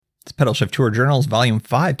Pedal Shift Tour Journals, Volume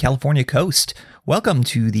 5, California Coast. Welcome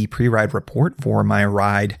to the pre-ride report for my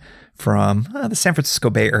ride from the San Francisco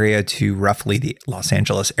Bay Area to roughly the Los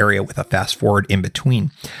Angeles area with a fast forward in between.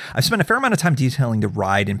 I've spent a fair amount of time detailing the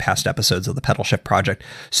ride in past episodes of the Pedal Shift project,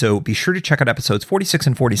 so be sure to check out episodes 46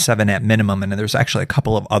 and 47 at minimum, and there's actually a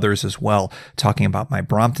couple of others as well talking about my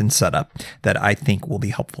Brompton setup that I think will be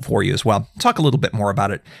helpful for you as well. I'll talk a little bit more about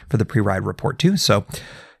it for the pre-ride report too, so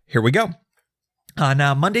here we go. On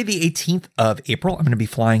Monday, the 18th of April, I'm going to be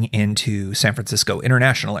flying into San Francisco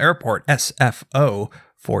International Airport, SFO,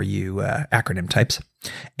 for you acronym types.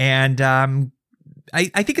 And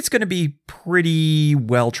I think it's going to be pretty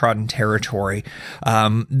well-trodden territory.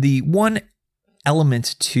 The one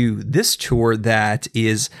element to this tour that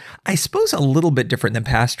is, I suppose, a little bit different than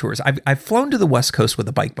past tours. I've flown to the West Coast with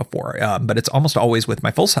a bike before, but it's almost always with my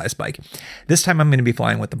full-size bike. This time I'm going to be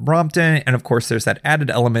flying with the Brompton, and of course there's that added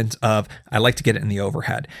element of I like to get it in the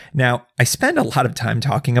overhead. Now, I spend a lot of time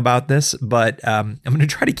talking about this, but I'm going to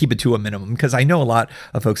try to keep it to a minimum because I know a lot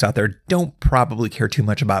of folks out there don't probably care too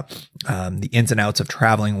much about the ins and outs of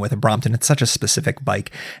traveling with a Brompton. It's such a specific bike,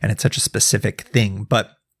 and it's such a specific thing,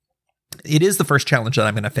 but it is the first challenge that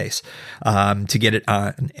I'm going to face to get it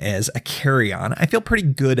on as a carry-on. I feel pretty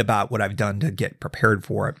good about what I've done to get prepared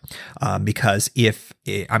for it because if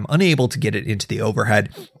I'm unable to get it into the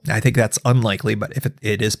overhead, I think that's unlikely, but if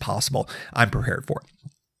it is possible, I'm prepared for it.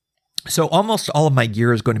 So almost all of my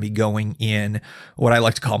gear is going to be going in what I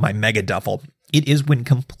like to call my mega duffel. It is, when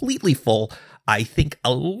completely full, I think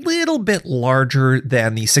a little bit larger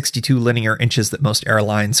than the 62 linear inches that most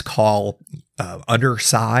airlines call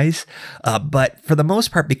undersize. But for the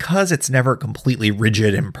most part, because it's never completely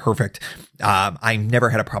rigid and perfect, I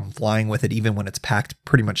never had a problem flying with it, even when it's packed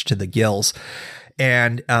pretty much to the gills.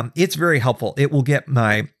 And it's very helpful. It will get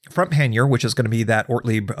my front pannier, which is going to be that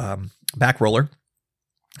Ortlieb back roller,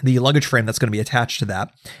 the luggage frame that's going to be attached to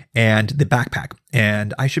that, and the backpack.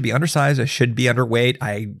 And I should be undersized. I should be underweight.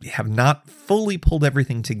 I have not fully pulled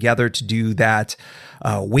everything together to do that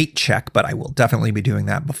weight check, but I will definitely be doing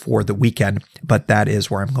that before the weekend. But that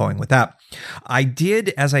is where I'm going with that. I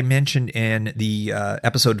did, as I mentioned in the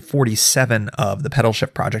episode 47 of the Pedal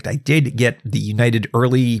Shift project, I did get the United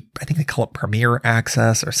Early, I think they call it Premier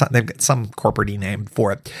Access or something. They've got some corporate name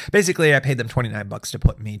for it. Basically, I paid them $29 to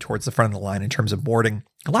put me towards the front of the line in terms of boarding.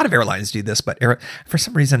 A lot of airlines do this, but for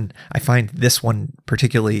some reason, I find this one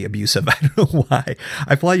particularly abusive. I don't know why.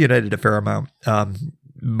 I fly United a fair amount,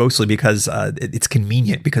 mostly because it's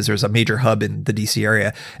convenient because there's a major hub in the DC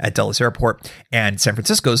area at Dulles Airport, and San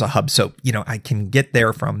Francisco is a hub. So, I can get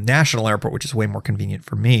there from National Airport, which is way more convenient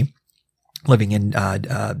for me, living in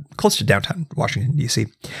close to downtown Washington, D.C.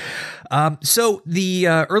 So the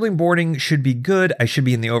early boarding should be good. I should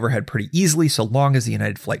be in the overhead pretty easily, so long as the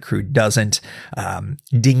United flight crew doesn't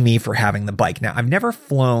ding me for having the bike. Now, I've never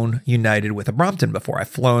flown United with a Brompton before. I've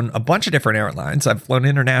flown a bunch of different airlines. I've flown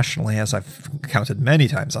internationally, as I've counted many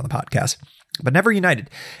times on the podcast, but never United.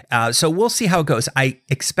 So we'll see how it goes. I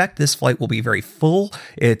expect this flight will be very full.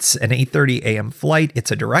 It's an 8:30 a.m. flight.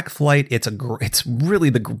 It's a direct flight. It's really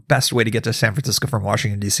the best way to get to San Francisco from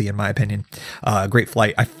Washington, D.C., in my opinion. Great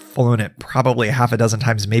flight. I've flown it probably a half a dozen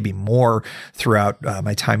times, maybe more, throughout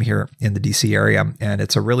my time here in the D.C. area, and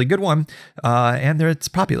it's a really good one, and it's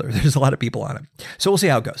popular. There's a lot of people on it. So we'll see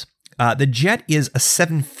how it goes. The jet is a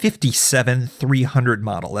 757-300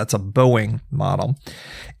 model. That's a Boeing model.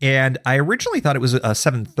 And I originally thought it was a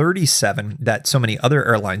 737 that so many other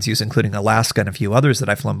airlines use, including Alaska and a few others that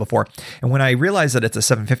I've flown before. And when I realized that it's a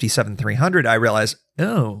 757-300, I realized,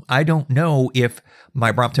 I don't know if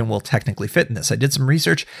my Brompton will technically fit in this. I did some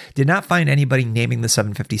research, did not find anybody naming the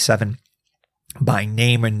 757 by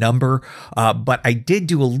name and number, but I did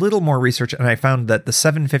do a little more research, and I found that the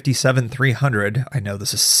 757-300, I know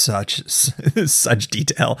this is such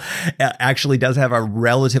detail, actually does have a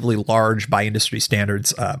relatively large, by industry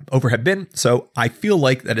standards, overhead bin. So I feel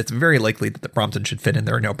like that it's very likely that the Brompton should fit in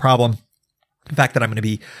there, no problem. The fact that I'm going to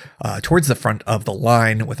be towards the front of the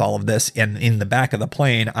line with all of this, and in the back of the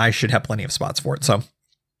plane, I should have plenty of spots for it. So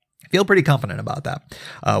I feel pretty confident about that.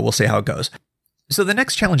 We'll see how it goes. So the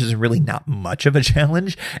next challenge is really not much of a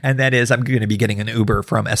challenge, and that is I'm going to be getting an Uber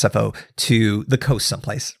from SFO to the coast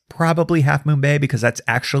someplace, probably Half Moon Bay, because that's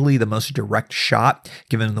actually the most direct shot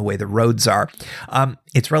given the way the roads are.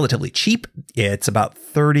 It's relatively cheap. It's about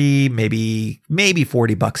 30, maybe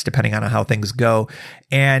 $40, depending on how things go,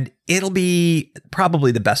 and it'll be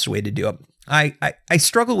probably the best way to do it. I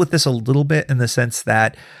struggle with this a little bit in the sense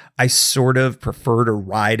that I sort of prefer to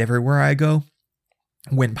ride everywhere I go.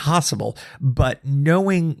 when possible, but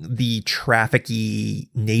knowing the trafficy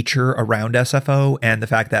nature around SFO and the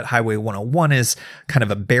fact that Highway 101 is kind of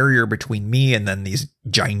a barrier between me and then these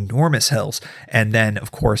ginormous hills, and then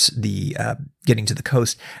of course the getting to the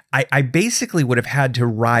coast, I basically would have had to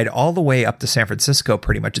ride all the way up to San Francisco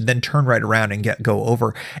pretty much, and then turn right around and go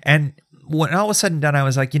over. And when all was said and done, I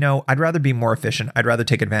was like, I'd rather be more efficient. I'd rather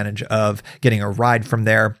take advantage of getting a ride from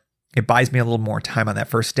there. It buys me a little more time on that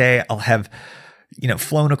first day. I'll have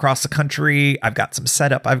flown across the country. I've got some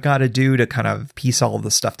setup I've got to do to kind of piece all of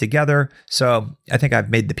the stuff together. So I think I've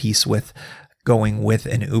made the peace with going with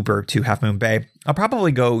an Uber to Half Moon Bay. I'll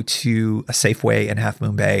probably go to a Safeway in Half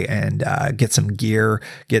Moon Bay and get some gear,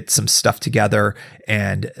 get some stuff together,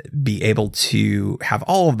 and be able to have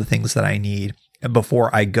all of the things that I need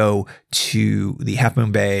before I go to the Half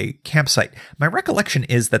Moon Bay campsite. My recollection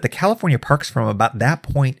is that the California parks from about that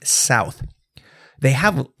point south, they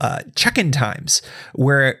have check-in times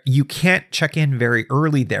where you can't check in very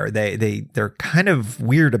early there. They're kind of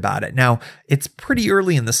weird about it. Now, it's pretty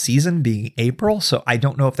early in the season, being April, so I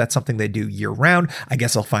don't know if that's something they do year-round. I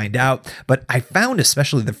guess I'll find out. But I found,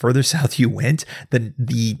 especially the further south you went, I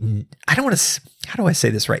don't want to. How do I say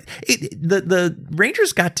this right? The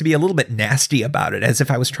Rangers got to be a little bit nasty about it, as if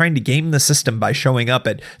I was trying to game the system by showing up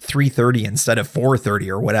at 3:30 instead of 4:30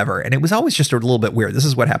 or whatever. And it was always just a little bit weird. This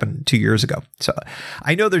is what happened 2 years ago. So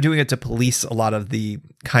I know they're doing it to police a lot of the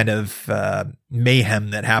kind of mayhem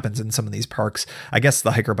that happens in some of these parks. I guess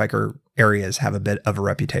the hiker-biker areas have a bit of a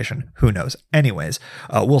reputation. Who knows? Anyways,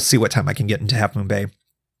 we'll see what time I can get into Half Moon Bay.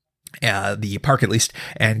 The park at least,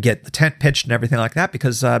 and get the tent pitched and everything like that,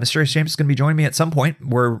 because Mysterious James is going to be joining me at some point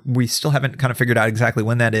where we still haven't kind of figured out exactly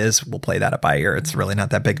when that is. We'll play that up by ear. It's really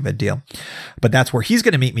not that big of a deal, but that's where he's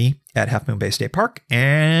going to meet me at Half Moon Bay State Park.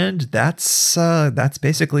 And that's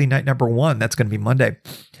basically night number one. That's going to be Monday.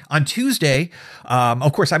 On Tuesday,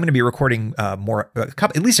 of course, I'm going to be recording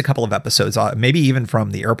at least a couple of episodes, maybe even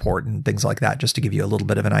from the airport and things like that, just to give you a little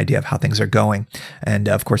bit of an idea of how things are going. And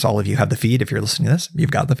of course, all of you have the feed. If you're listening to this,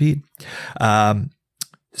 you've got the feed.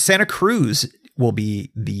 Santa Cruz will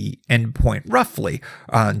be the end point roughly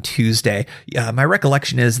on Tuesday. My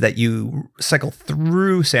recollection is that you cycle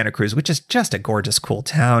through Santa Cruz, which is just a gorgeous, cool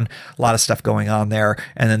town. A lot of stuff going on there.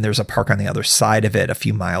 And then there's a park on the other side of it a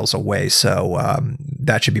few miles away. So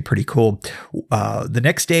that should be pretty cool. The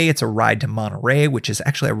next day, it's a ride to Monterey, which is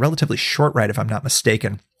actually a relatively short ride, if I'm not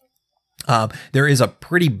mistaken. There is a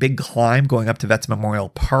pretty big climb going up to Vets Memorial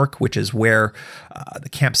Park, which is where the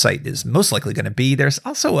campsite is most likely going to be. There's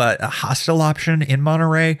also a hostel option in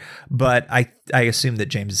Monterey, but I assume that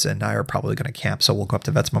James and I are probably going to camp, so we'll go up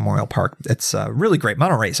to Vets Memorial Park. It's really great.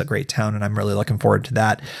 Monterey is a great town, and I'm really looking forward to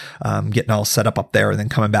that, getting all set up there and then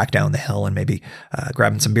coming back down the hill and maybe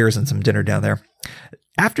grabbing some beers and some dinner down there.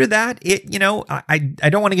 After that, I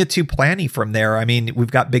don't want to get too planny from there. I mean,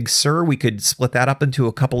 we've got Big Sur. We could split that up into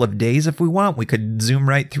a couple of days if we want. We could zoom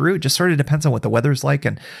right through. It just sort of depends on what the weather's like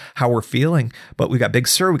and how we're feeling. But we got Big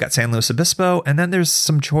Sur, we got San Luis Obispo, and then there's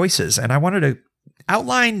some choices. And I wanted to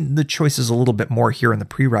outline the choices a little bit more here in the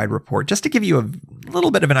pre-ride report, just to give you a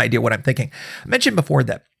little bit of an idea what I'm thinking. I mentioned before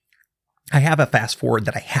that I have a fast forward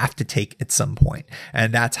that I have to take at some point,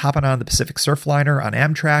 and that's hopping on the Pacific Surfliner on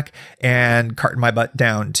Amtrak and carting my butt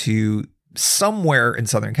down to somewhere in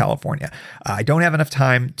Southern California. I don't have enough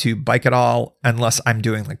time to bike at all unless I'm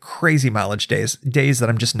doing like crazy mileage days that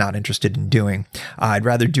I'm just not interested in doing. I'd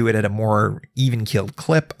rather do it at a more even-keeled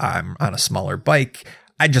clip. I'm on a smaller bike.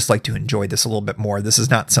 I just like to enjoy this a little bit more. This is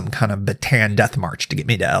not some kind of Bataan death march to get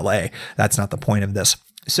me to LA. That's not the point of this.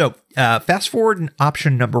 So fast forward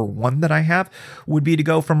option number one that I have would be to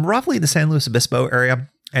go from roughly the San Luis Obispo area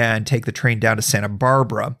and take the train down to Santa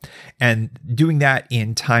Barbara, and doing that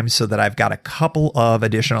in time so that I've got a couple of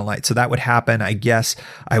additional nights. So that would happen, I guess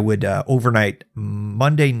I would overnight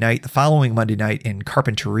Monday night, the following Monday night in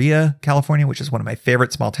Carpinteria, California, which is one of my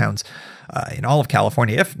favorite small towns in all of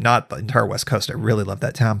California, if not the entire West Coast. I really love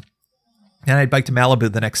that town. And I'd bike to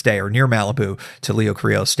Malibu the next day, or near Malibu, to Leo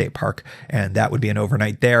Carrillo State Park. And that would be an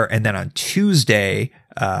overnight there. And then on Tuesday,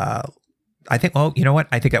 I think, well, you know what?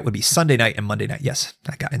 I think that would be Sunday night and Monday night. Yes,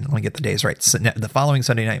 I got it. Let me get the days right. So the following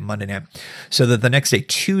Sunday night and Monday night. So that the next day,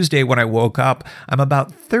 Tuesday, when I woke up, I'm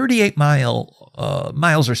about 38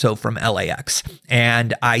 miles or so from LAX.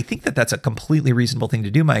 And I think that that's a completely reasonable thing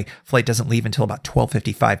to do. My flight doesn't leave until about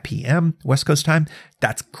 12:55 p.m. West Coast time.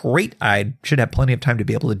 That's great. I should have plenty of time to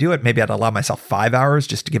be able to do it. Maybe I'd allow myself 5 hours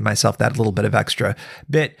just to give myself that little bit of extra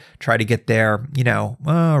bit. Try to get there,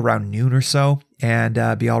 around noon or so,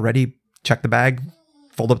 and be all ready. Check the bag,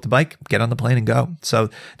 fold up the bike, get on the plane and go.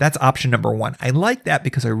 So that's option number one. I like that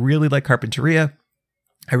because I really like Carpinteria.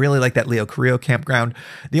 I really like that Leo Carrillo campground.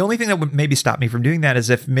 The only thing that would maybe stop me from doing that is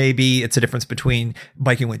if maybe it's a difference between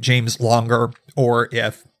biking with James longer, or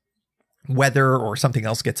if weather or something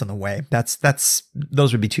else gets in the way.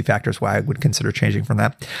 Those would be two factors why I would consider changing from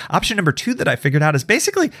that. Option number 2 that I figured out is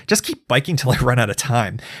basically just keep biking till I run out of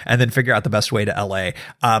time and then figure out the best way to LA.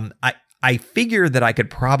 I figure that I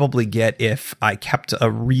could probably get, if I kept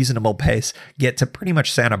a reasonable pace, get to pretty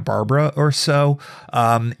much Santa Barbara or so.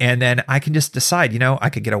 And then I can just decide, I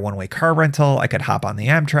could get a one-way car rental. I could hop on the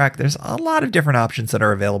Amtrak. There's a lot of different options that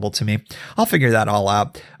are available to me. I'll figure that all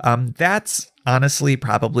out. That's honestly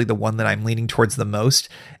probably the one that I'm leaning towards the most,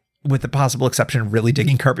 with the possible exception of really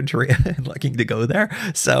digging Carpinteria and liking to go there.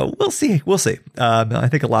 So we'll see. I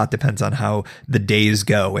think a lot depends on how the days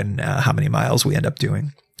go and how many miles we end up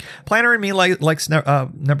doing. Planner in me likes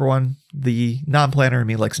number 1. The non-planner in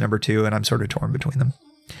me likes number 2, and I'm sort of torn between them.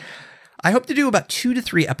 I hope to do about 2 to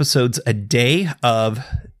 3 episodes a day of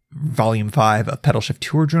Volume 5 of Pedal Shift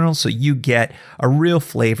Tour Journal, so you get a real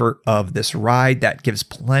flavor of this ride. That gives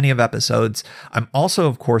plenty of episodes. I'm also,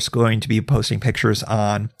 of course, going to be posting pictures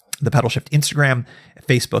on the Pedal Shift Instagram,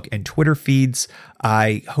 Facebook, and Twitter feeds.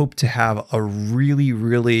 I hope to have a really,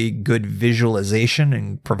 really good visualization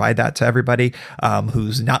and provide that to everybody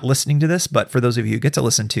who's not listening to this. But for those of you who get to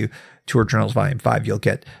listen to Tour Journals Volume 5, you'll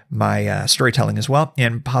get my storytelling as well,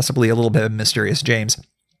 and possibly a little bit of Mysterious James.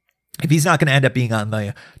 If he's not going to end up being on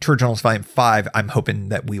the Tour Journals Volume 5, I'm hoping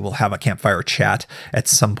that we will have a campfire chat at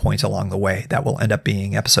some point along the way. That will end up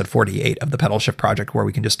being episode 48 of the Pedal Shift Project, where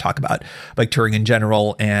we can just talk about bike touring in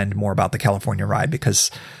general and more about the California ride, because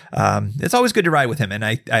it's always good to ride with him. And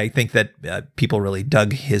I think that people really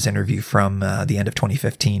dug his interview from the end of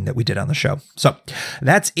 2015 that we did on the show. So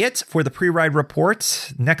that's it for the pre-ride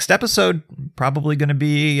report. Next episode, probably going to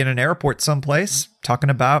be in an airport someplace, talking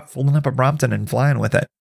about folding up a Brompton and flying with it.